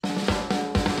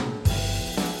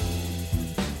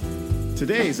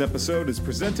Today's episode is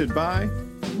presented by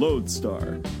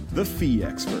Lodestar, the fee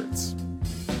experts.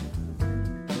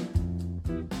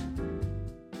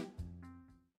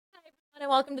 And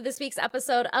welcome to this week's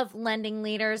episode of Lending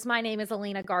Leaders. My name is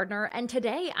Alayna Gardner, and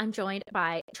today I'm joined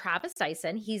by Travis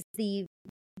Dyson. He's the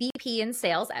VP in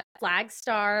sales at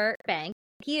Flagstaff Bank.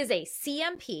 He is a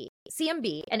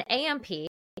CMB, an AMP, a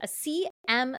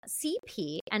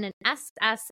CMCP, and an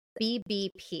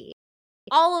SSBBP.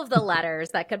 All of the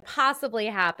letters that could possibly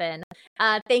happen.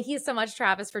 Thank you so much,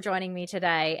 Travis, for joining me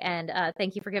today, and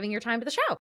thank you for giving your time to the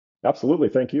show. Absolutely.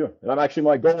 Thank you. And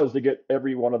my goal is to get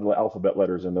every one of the alphabet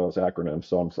letters in those acronyms.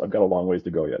 So I've got a long ways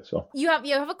to go yet. So you have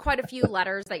quite a few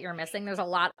letters that you're missing. There's a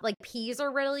lot, like P's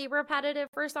are really repetitive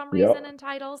for some reason in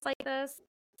titles like this.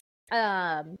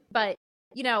 But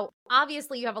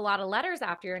obviously you have a lot of letters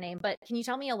after your name, but can you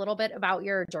tell me a little bit about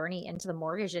your journey into the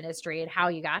mortgage industry and how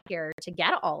you got here to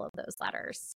get all of those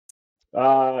letters?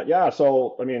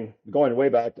 So, going way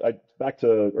back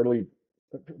to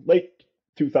late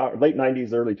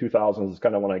 90s, early 2000s is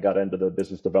kind of when I got into the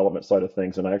business development side of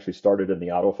things. And I actually started in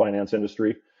the auto finance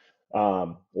industry.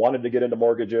 Wanted to get into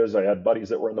mortgages. I had buddies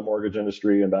that were in the mortgage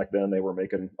industry, and back then they were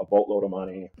making a boatload of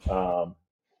money.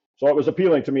 So it was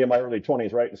appealing to me in my early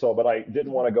 20s, right? But I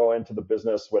didn't want to go into the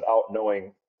business without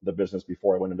knowing the business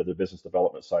before I went into the business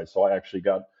development side. So I actually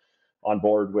got on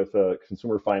board with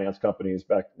consumer finance companies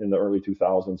back in the early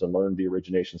 2000s and learned the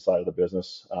origination side of the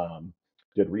business.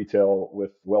 Did retail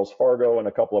with Wells Fargo and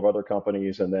a couple of other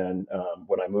companies. And then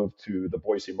when I moved to the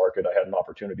Boise market, I had an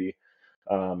opportunity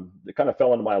that kind of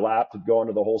fell into my lap to go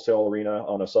into the wholesale arena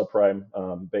on a subprime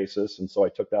basis. And so I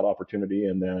took that opportunity.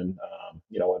 And then,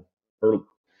 in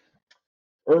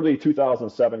early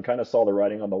 2007, kind of saw the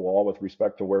writing on the wall with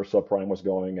respect to where subprime was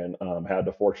going, and had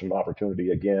the fortunate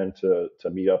opportunity again to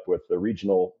meet up with the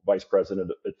regional vice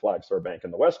president at Flagstaff Bank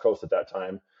in the West Coast at that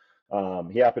time.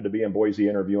 He happened to be in Boise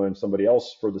interviewing somebody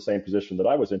else for the same position that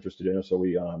I was interested in. So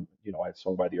I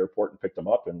swung by the airport and picked him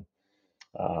up, and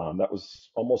that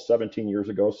was almost 17 years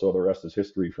ago. So the rest is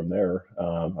history from there.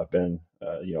 I've been,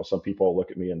 some people look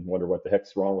at me and wonder what the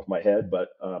heck's wrong with my head, but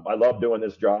I love doing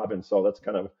this job. And so that's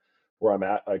kind of where I'm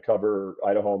at. I cover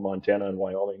Idaho, Montana, and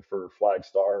Wyoming for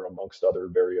Flagstaff, amongst other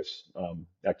various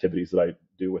activities that I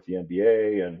do with the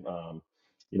NBA and,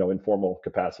 informal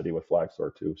capacity with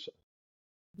Flagstaff too. So.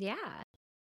 Yeah.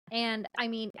 And I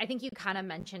think you kind of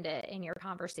mentioned it in your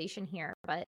conversation here,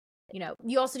 but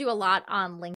you also do a lot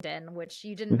on LinkedIn, which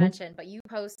you didn't mention, but you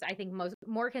post, I think,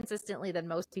 more consistently than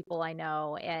most people I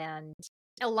know, and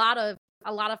a lot of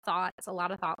thoughts, a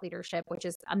lot of thought leadership, which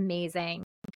is amazing.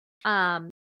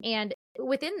 And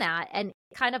within that, and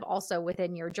kind of also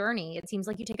within your journey, it seems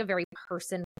like you take a very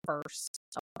person first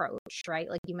approach, right?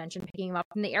 Like you mentioned, picking them up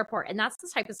from the airport, and that's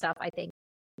the type of stuff I think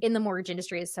in the mortgage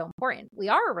industry is so important. We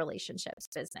are a relationships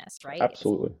business, right?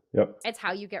 Absolutely. Yep. It's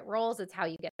how you get roles. It's how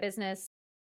you get business.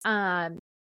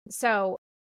 So,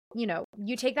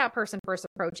 you take that person first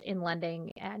approach in lending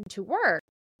and to work.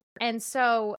 And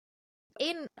so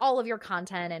in all of your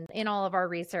content and in all of our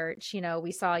research,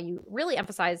 we saw you really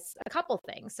emphasize a couple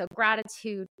things. So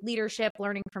gratitude, leadership,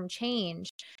 learning from change.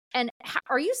 And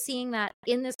are you seeing that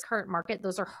in this current market,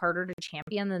 those are harder to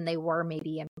champion than they were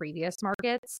maybe in previous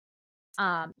markets?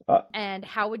 And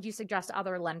how would you suggest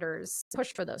other lenders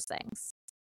push for those things?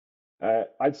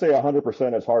 I'd say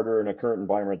 100% is harder in a current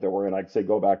environment that we're in. I'd say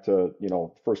go back to,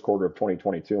 first quarter of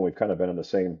 2022, and we've kind of been in the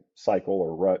same cycle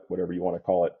or rut, whatever you want to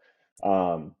call it.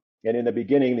 And in the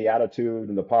beginning, the attitude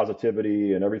and the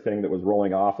positivity and everything that was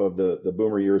rolling off of the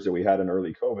boomer years that we had in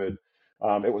early COVID,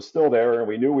 it was still there, and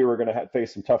we knew we were going to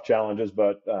face some tough challenges,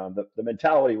 but the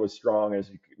mentality was strong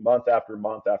as month after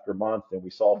month after month, and we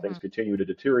saw things continue to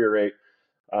deteriorate.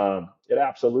 It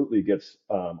absolutely gets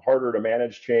harder to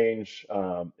manage change.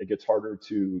 It gets harder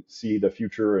to see the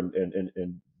future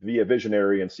and be a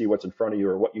visionary and see what's in front of you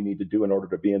or what you need to do in order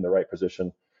to be in the right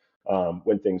position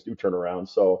when things do turn around.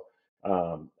 So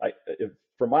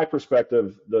from my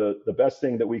perspective, the best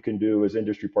thing that we can do as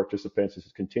industry participants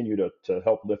is continue to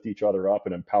help lift each other up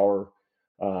and empower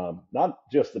not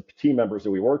just the team members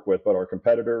that we work with, but our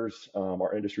competitors,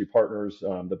 our industry partners.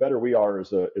 The better we are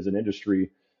as an industry,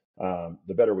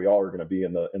 the better we all are going to be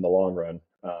in the long run.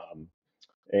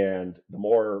 And the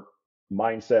more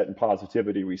mindset and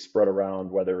positivity we spread around,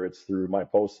 whether it's through my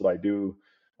posts that I do,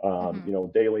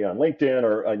 daily on LinkedIn,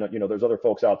 or I know, there's other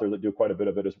folks out there that do quite a bit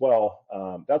of it as well.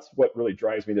 That's what really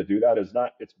drives me to do that.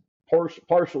 It's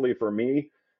partially for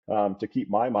me to keep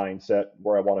my mindset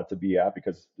where I want it to be at,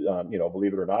 because,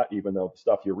 believe it or not, even though the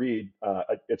stuff you read,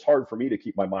 it's hard for me to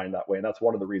keep my mind that way. And that's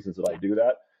one of the reasons that I do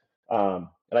that.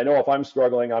 And I know if I'm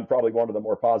struggling, I'm probably one of the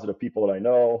more positive people that I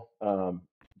know.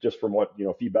 just from what,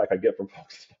 feedback I get from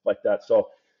folks and stuff like that. So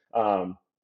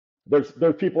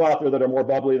there's people out there that are more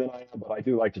bubbly than I am, but I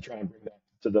do like to try and bring that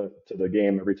to the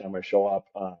game every time I show up.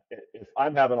 If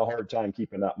I'm having a hard time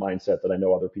keeping that mindset, that I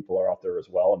know other people are out there as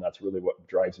well, and that's really what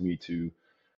drives me to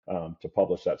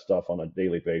publish that stuff on a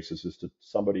daily basis. Is to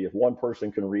somebody, if one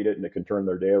person can read it and it can turn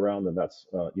their day around, then that's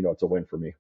it's a win for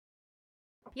me.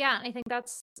 Yeah, I think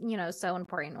that's so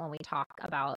important when we talk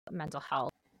about mental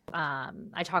health.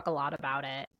 I talk a lot about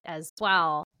it as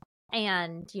well.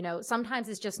 And, sometimes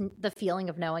it's just the feeling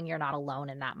of knowing you're not alone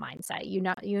in that mindset. You're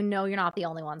not the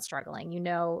only one struggling,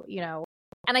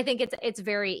 and I think it's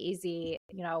very easy,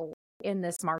 in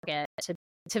this market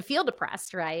to feel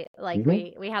depressed, right? Like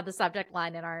we had the subject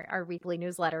line in our weekly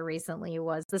newsletter recently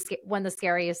was when the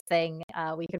scariest thing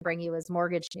we could bring you is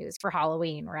mortgage news for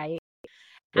Halloween, right?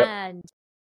 Yep. And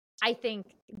I think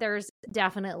there's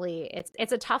definitely,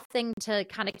 it's a tough thing to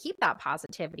kind of keep that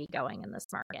positivity going in this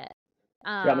market.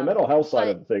 Yeah, on the mental health side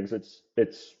of things, it's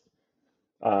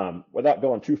without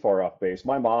going too far off base.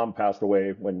 My mom passed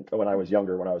away when I was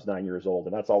younger, when I was 9 years old,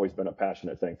 and that's always been a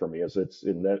passionate thing for me.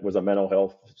 That was a mental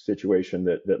health situation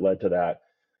that led to that.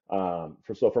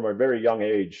 So from a very young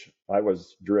age, I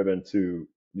was driven to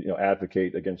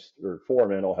advocate against or for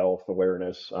mental health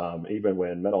awareness. Even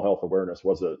when mental health awareness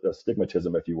was a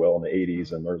stigmatism, if you will, in the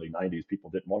 80s and early 90s,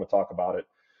 people didn't want to talk about it.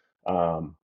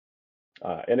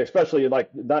 And especially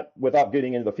not without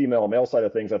getting into the female and male side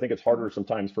of things, I think it's harder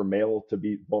sometimes for male to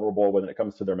be vulnerable when it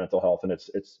comes to their mental health. And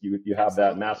you have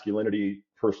that masculinity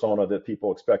persona that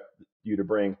people expect you to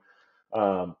bring.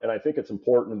 And I think it's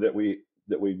important that we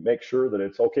make sure that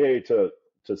it's okay to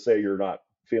say you're not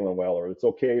feeling well, or it's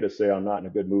okay to say I'm not in a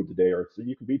good mood today, or so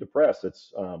you can be depressed.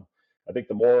 I think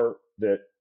the more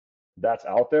that's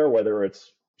out there, whether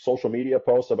it's social media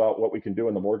posts about what we can do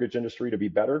in the mortgage industry to be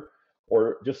better,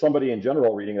 or just somebody in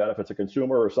general reading that, if it's a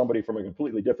consumer or somebody from a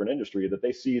completely different industry, that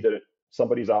they see that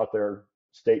somebody's out there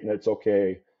stating it's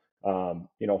okay.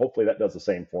 Hopefully that does the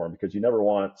same for them, because you never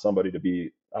want somebody to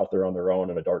be out there on their own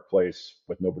in a dark place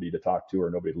with nobody to talk to or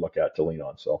nobody to look at, to lean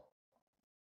on. So.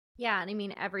 Yeah. And I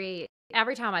mean, every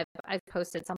time I've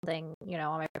posted something,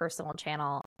 on my personal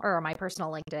channel or my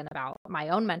personal LinkedIn about my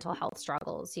own mental health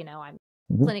struggles, I'm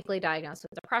clinically diagnosed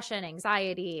with depression,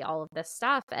 anxiety, all of this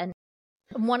stuff. And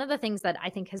one of the things that I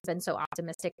think has been so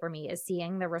optimistic for me is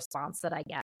seeing the response that I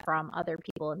get from other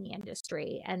people in the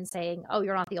industry and saying, "Oh,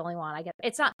 you're not the only one."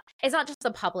 It's not just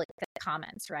the public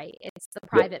comments, right? It's the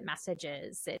private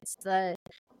messages.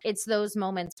 It's those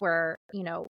moments where,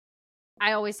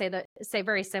 I always say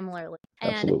very similarly.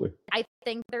 And Absolutely. I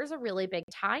think there's a really big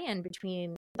tie-in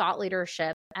between thought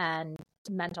leadership and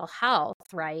mental health,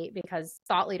 right? Because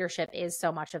thought leadership is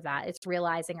so much of that. It's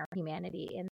realizing our humanity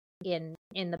in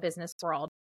the business world.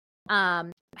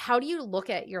 How do you look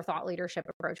at your thought leadership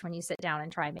approach when you sit down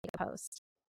and try and make a post?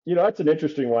 That's an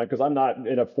interesting one, because I'm not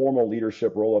in a formal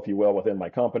leadership role, if you will, within my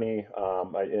company.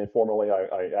 Informally,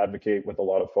 I advocate with a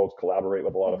lot of folks, collaborate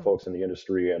with a lot of folks in the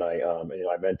industry, and I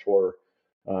mentor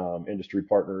industry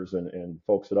partners and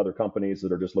folks at other companies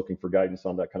that are just looking for guidance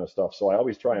on that kind of stuff. So I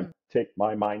always try and take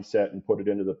my mindset and put it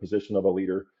into the position of a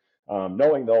leader,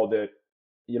 knowing though that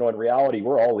in reality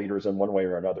we're all leaders in one way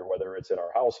or another, whether it's in our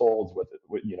households, with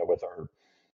our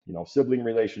sibling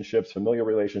relationships, familial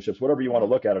relationships, whatever you want to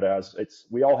look at it as.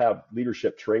 We all have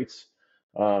leadership traits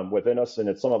within us,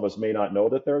 and some of us may not know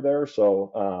that they're there.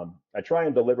 So I try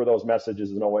and deliver those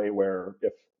messages in a way where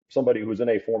if somebody who's in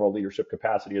a formal leadership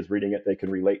capacity is reading it, they can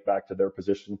relate back to their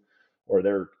position or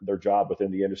their job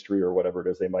within the industry or whatever it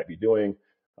is they might be doing.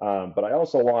 But I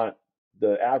also want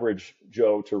the average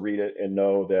Joe to read it and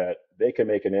know that they can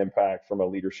make an impact from a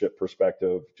leadership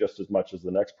perspective just as much as the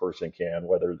next person can,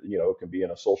 whether, it can be in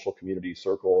a social community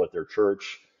circle, at their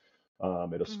church,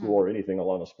 at a school, or anything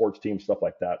along a sports team, stuff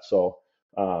like that. So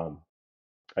I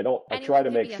try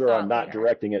to make sure I'm not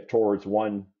directing it towards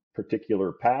one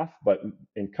particular path, but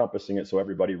encompassing it so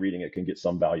everybody reading it can get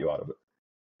some value out of it.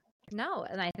 No,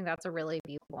 and I think that's a really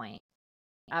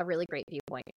great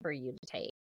viewpoint for you to take.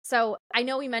 So I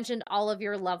know we mentioned all of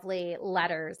your lovely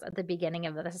letters at the beginning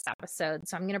of this episode,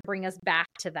 so I'm going to bring us back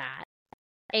to that.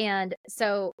 And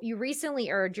so you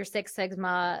recently earned your Six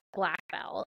Sigma Black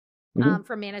Belt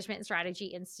from Management and Strategy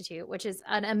Institute, which is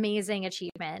an amazing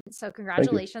achievement. So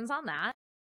congratulations on that.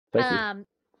 Thank you.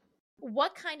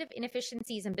 What kind of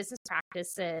inefficiencies and business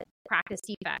practice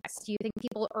defects do you think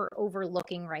people are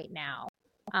overlooking right now?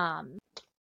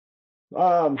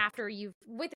 After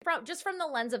just from the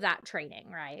lens of that training,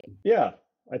 right? Yeah,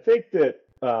 I think that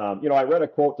I read a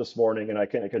quote this morning, and I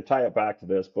can tie it back to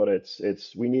this, but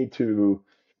we need to,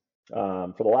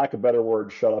 for the lack of a better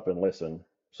word, shut up and listen.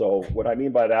 So what I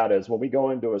mean by that is when we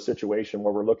go into a situation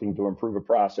where we're looking to improve a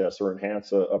process or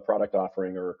enhance a product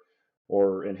offering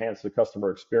or enhance the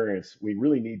customer experience, we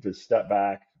really need to step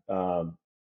back,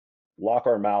 lock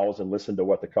our mouths and listen to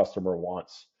what the customer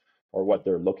wants or what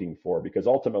they're looking for. Because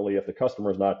ultimately, if the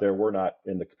customer is not there, we're not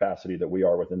in the capacity that we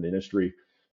are within the industry.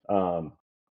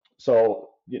 So,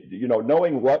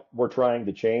 knowing what we're trying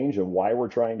to change and why we're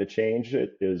trying to change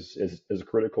it is a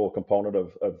critical component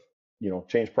of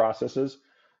change processes.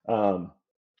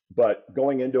 But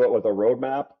going into it with a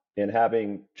roadmap and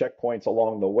having checkpoints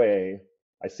along the way,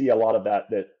 I see a lot of that,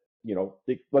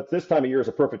 but this time of year is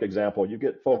a perfect example. You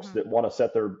get folks that want to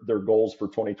set their goals for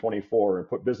 2024 and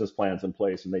put business plans in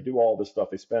place, and they do all this stuff.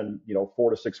 They spend, 4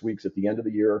 to 6 weeks at the end of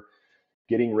the year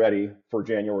getting ready for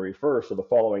January 1st of the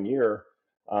following year.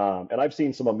 And I've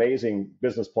seen some amazing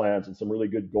business plans and some really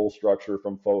good goal structure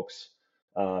from folks.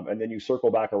 And then you circle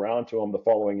back around to them the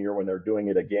following year when they're doing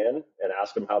it again and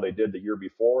ask them how they did the year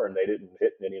before and they didn't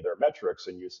hit any of their metrics.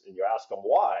 And you ask them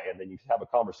why, and then you have a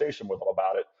conversation with them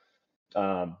about it.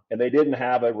 And they didn't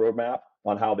have a roadmap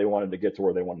on how they wanted to get to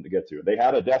where they wanted to get to. They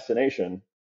had a destination,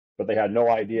 but they had no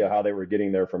idea how they were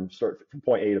getting there from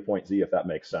point A to point Z, if that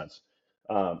makes sense.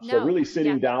 So really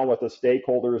sitting down with the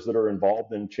stakeholders that are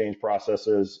involved in change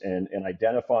processes and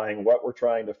identifying what we're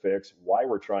trying to fix, why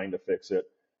we're trying to fix it,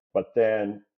 but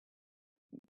then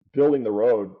building the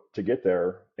road to get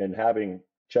there and having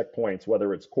checkpoints,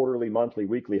 whether it's quarterly, monthly,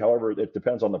 weekly, however, it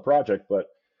depends on the project, but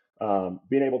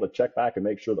being able to check back and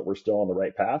make sure that we're still on the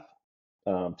right path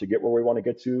to get where we want to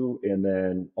get to. And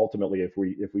then ultimately, if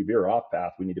we veer off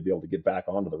path, we need to be able to get back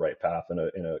onto the right path in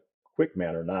a quick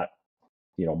manner, not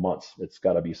months. It's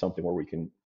got to be something where we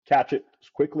can catch it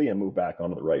quickly and move back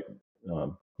onto the right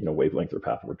wavelength or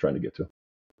path we're trying to get to.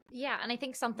 Yeah, and I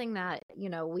think something that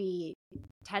we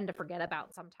tend to forget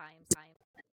about sometimes.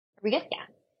 Are we good?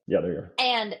 Yeah, there you are.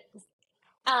 And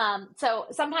so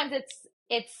sometimes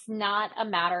it's not a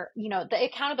matter, the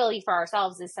accountability for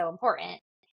ourselves is so important.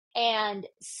 And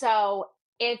so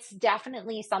it's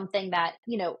definitely something that,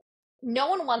 no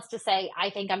one wants to say, I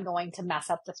think I'm going to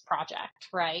mess up this project,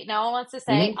 right? No one wants to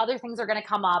say other things are going to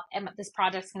come up and this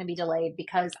project's going to be delayed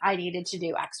because I needed to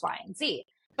do X, Y, and Z.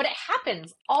 But it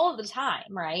happens all of the time,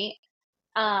 right?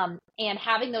 And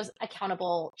having those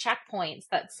accountable checkpoints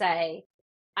that say,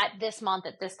 at this month,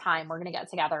 at this time, we're going to get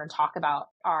together and talk about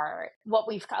what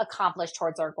we've accomplished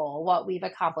towards our goal, what we've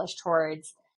accomplished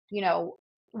towards,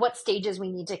 what stages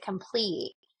we need to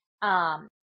complete. And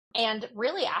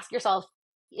really ask yourself,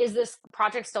 is this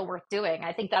project still worth doing?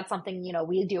 I think that's something,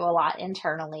 we do a lot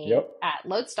internally at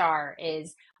Lodestar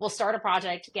is we'll start a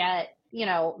project, get,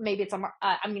 maybe it's I'm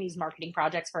going to use marketing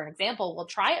projects for an example. We'll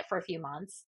try it for a few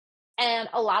months. And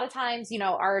a lot of times,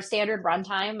 our standard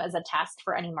runtime as a test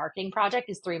for any marketing project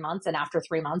is 3 months. And after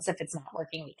 3 months, if it's not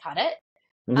working, we cut it.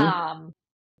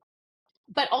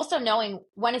 But also knowing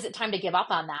when is it time to give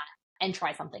up on that and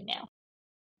try something new.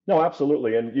 No,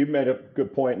 absolutely. And you made a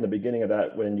good point in the beginning of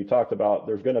that when you talked about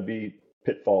there's going to be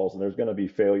pitfalls and there's going to be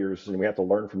failures and we have to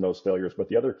learn from those failures. But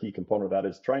the other key component of that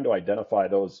is trying to identify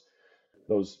those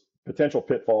potential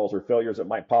pitfalls or failures that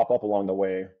might pop up along the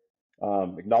way,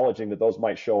 acknowledging that those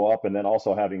might show up and then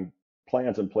also having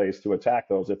plans in place to attack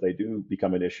those if they do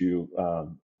become an issue,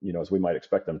 as we might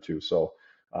expect them to. So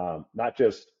not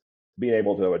just being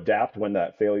able to adapt when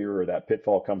that failure or that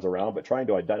pitfall comes around, but trying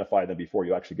to identify them before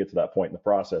you actually get to that point in the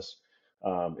process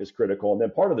is critical. And then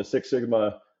part of the Six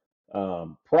Sigma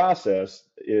process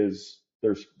is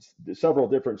there's several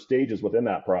different stages within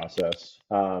that process.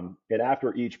 And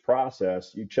after each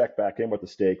process, you check back in with the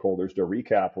stakeholders to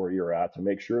recap where you're at, to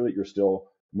make sure that you're still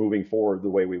moving forward the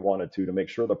way we wanted to make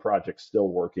sure the project's still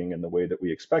working in the way that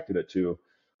we expected it to.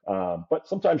 But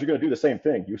sometimes you're going to do the same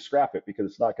thing. You scrap it because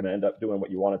it's not going to end up doing what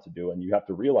you want it to do. And you have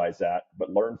to realize that, but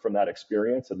learn from that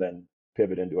experience and then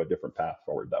pivot into a different path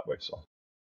forward that way. So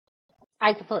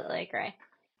I completely agree.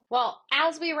 Well,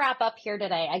 as we wrap up here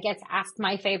today, I get to ask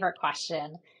my favorite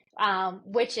question,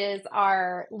 which is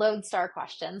our Lodestar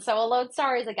question. So a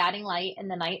Lodestar is a guiding light in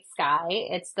the night sky.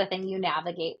 It's the thing you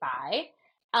navigate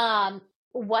by.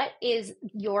 What is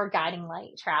your guiding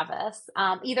light, Travis?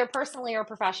 Either personally or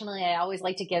professionally, I always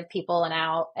like to give people an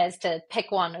out as to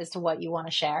pick one as to what you want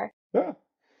to share. Yeah.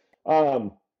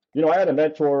 I had a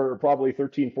mentor probably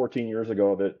 13, 14 years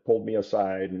ago that pulled me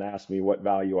aside and asked me what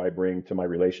value I bring to my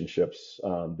relationships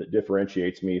that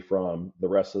differentiates me from the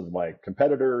rest of my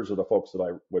competitors or the folks that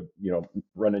I would,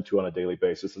 run into on a daily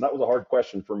basis. And that was a hard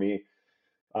question for me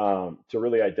to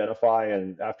really identify.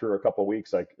 And after a couple of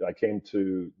weeks, I came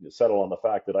to settle on the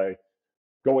fact that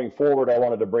going forward, I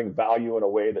wanted to bring value in a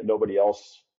way that nobody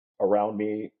else around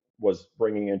me was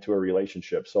bringing into a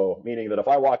relationship. So meaning that if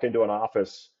I walk into an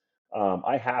office,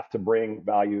 I have to bring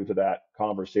value to that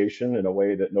conversation in a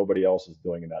way that nobody else is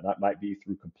doing that. That might be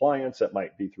through compliance, it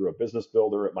might be through a business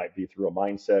builder, it might be through a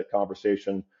mindset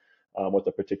conversation with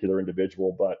a particular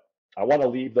individual. But I want to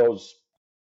leave those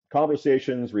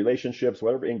conversations, relationships,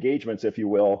 whatever engagements, if you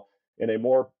will, in a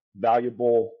more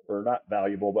valuable, or not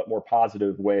valuable, but more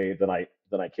positive way than I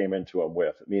came into them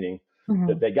with. Meaning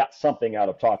that they got something out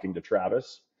of talking to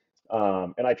Travis.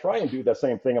 And I try and do the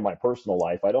same thing in my personal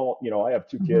life. I don't, I have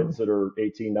two kids that are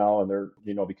 18 now, and they're,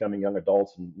 becoming young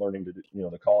adults and learning to do,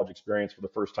 the college experience for the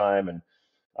first time. And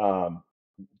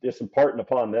just imparting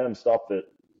upon them stuff that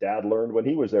dad learned when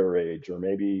he was their age, or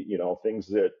maybe, things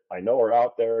that I know are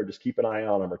out there, just keep an eye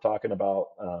on them, or talking about,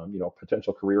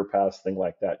 potential career paths, thing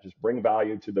like that. Just bring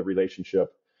value to the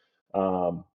relationship.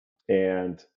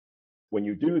 And when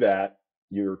you do that,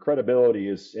 your credibility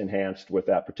is enhanced with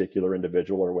that particular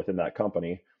individual or within that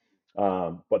company.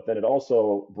 But then it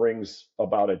also brings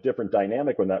about a different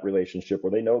dynamic in that relationship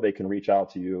where they know they can reach out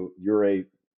to you.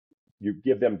 You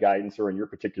give them guidance, or in your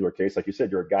particular case, like you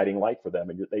said, you're a guiding light for them,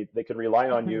 and they can rely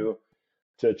on you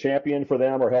to champion for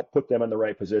them or help put them in the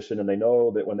right position. And they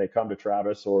know that when they come to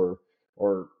Travis or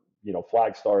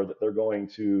Flagstar, that they're going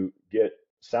to get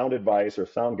sound advice or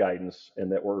sound guidance,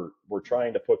 and that we're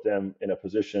trying to put them in a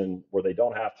position where they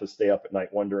don't have to stay up at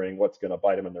night wondering what's going to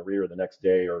bite them in the rear the next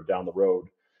day or down the road.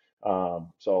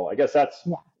 So I guess that's,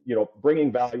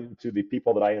 bringing value to the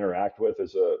people that I interact with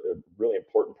is a really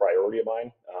important priority of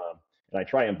mine. And I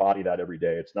try and embody that every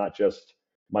day. It's not just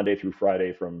Monday through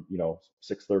Friday from,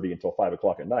 6:30 until 5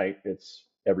 o'clock at night. It's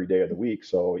every day of the week.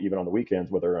 So even on the weekends,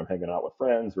 whether I'm hanging out with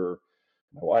friends or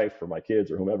my wife or my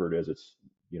kids or whomever it is, it's,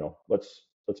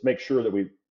 let's make sure that we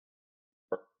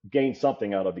gain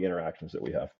something out of the interactions that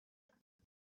we have.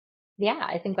 Yeah,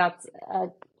 I think that's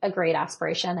a great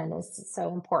aspiration and is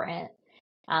so important.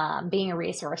 Being a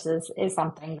resource is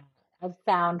something that I've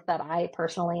found that I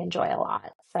personally enjoy a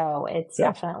lot. So it's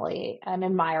definitely an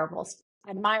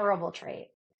admirable trait.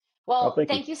 Well,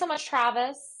 thank you so much,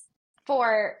 Travis,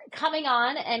 for coming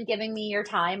on and giving me your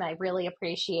time. I really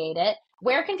appreciate it.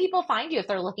 Where can people find you if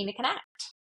they're looking to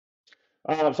connect?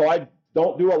 So I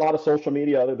don't do a lot of social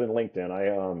media other than LinkedIn.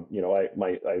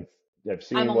 I've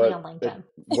seen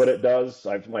what it does.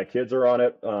 My kids are on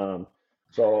it.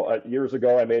 So years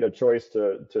ago, I made a choice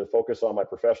to focus on my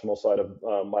professional side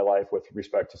of my life with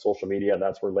respect to social media, and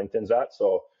that's where LinkedIn's at.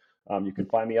 So you can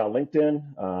find me on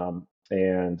LinkedIn,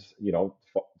 and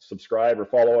subscribe or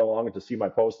follow along to see my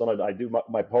posts on it. I do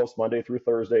my posts Monday through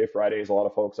Thursday. Fridays, a lot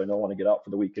of folks I know want to get out for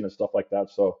the weekend and stuff like that.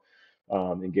 So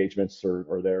engagements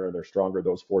are there, and they're stronger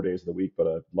those 4 days of the week. But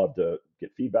I'd love to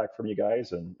get feedback from you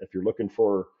guys, and if you're looking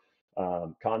for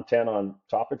content on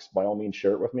topics, by all means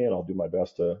share it with me, and I'll do my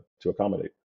best to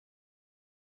accommodate.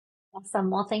 Awesome.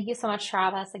 Well, thank you so much,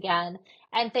 Travis, again.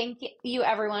 And thank you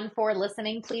everyone for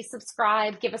listening. Please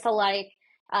subscribe, give us a like.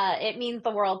 It means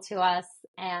the world to us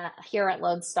here at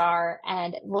Lodestar,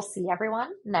 and we'll see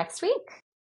everyone next week.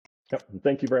 Yep.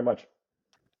 Thank you very much.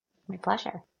 My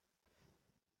pleasure.